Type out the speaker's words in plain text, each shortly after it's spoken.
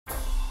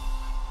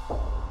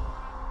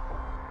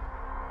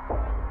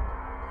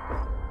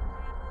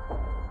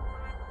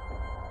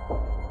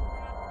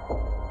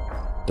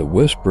The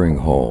Whispering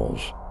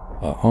Halls,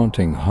 a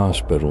haunting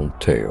hospital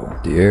tale.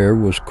 The air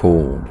was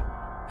cold,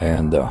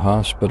 and the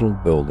hospital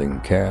building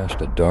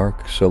cast a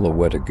dark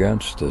silhouette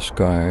against the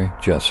sky.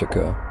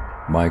 Jessica,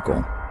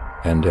 Michael,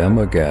 and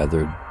Emma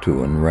gathered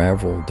to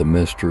unravel the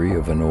mystery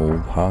of an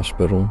old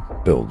hospital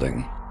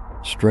building.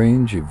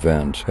 Strange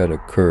events had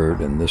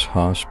occurred in this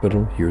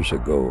hospital years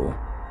ago,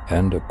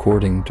 and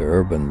according to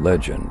urban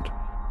legend,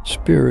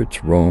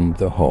 spirits roamed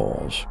the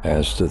halls.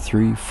 As the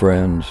three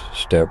friends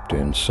stepped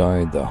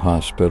inside the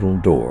hospital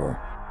door,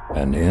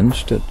 an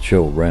instant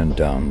chill ran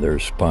down their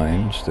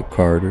spines. The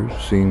corridors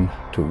seemed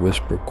to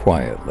whisper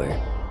quietly,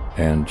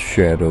 and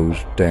shadows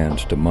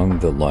danced among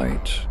the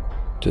lights.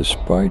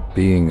 Despite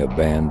being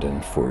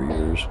abandoned for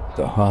years,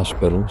 the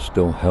hospital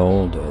still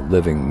held a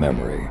living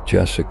memory.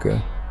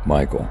 Jessica,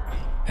 Michael,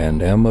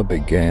 and Emma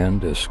began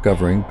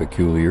discovering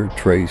peculiar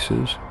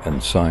traces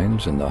and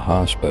signs in the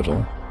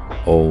hospital.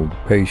 Old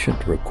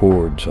patient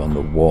records on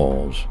the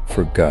walls,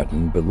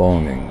 forgotten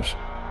belongings,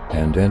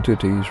 and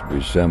entities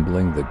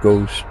resembling the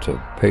ghosts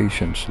of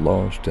patients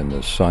lost in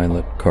the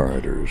silent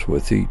corridors.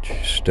 With each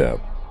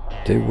step,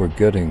 they were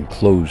getting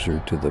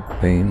closer to the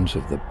pains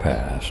of the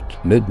past.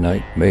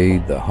 Midnight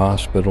made the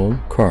hospital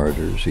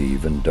corridors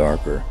even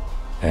darker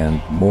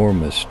and more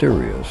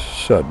mysterious.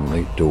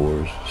 Suddenly,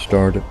 doors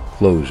started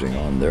closing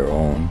on their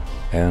own,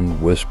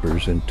 and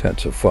whispers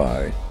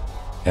intensified.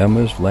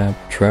 Emma's lamp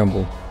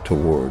trembled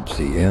towards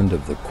the end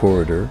of the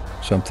corridor.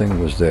 Something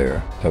was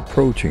there,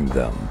 approaching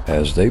them.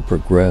 As they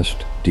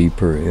progressed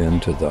deeper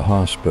into the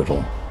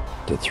hospital,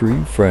 the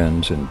three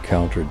friends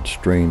encountered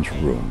strange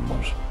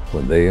rooms.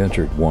 When they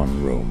entered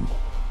one room,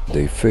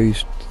 they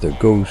faced the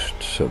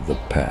ghosts of the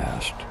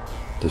past.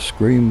 The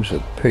screams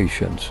of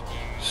patients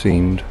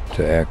seemed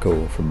to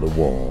echo from the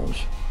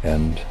walls,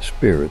 and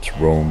spirits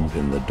roamed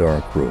in the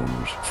dark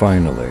rooms.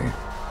 Finally,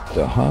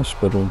 the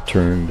hospital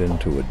turned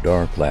into a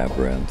dark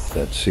labyrinth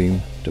that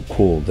seemed to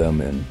pull them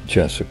in.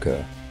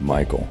 Jessica,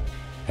 Michael,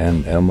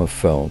 and Emma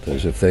felt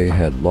as if they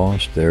had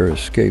lost their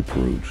escape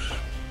routes.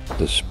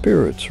 The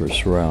spirits were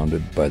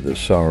surrounded by the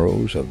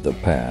sorrows of the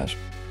past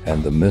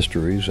and the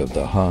mysteries of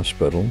the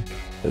hospital.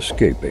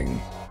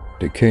 Escaping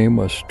became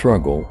a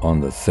struggle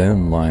on the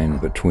thin line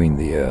between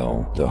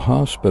the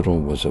hospital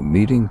was a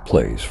meeting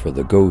place for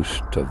the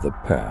ghost of the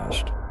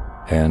past,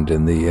 and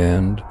in the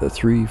end, the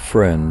three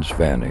friends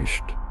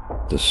vanished.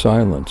 The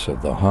silence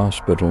of the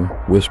hospital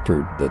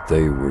whispered that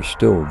they were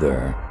still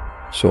there.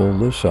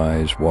 Soulless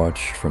eyes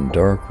watched from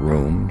dark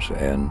rooms,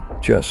 and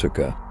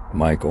Jessica,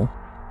 Michael,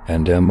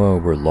 and Emma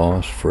were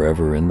lost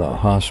forever in the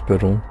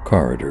hospital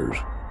corridors.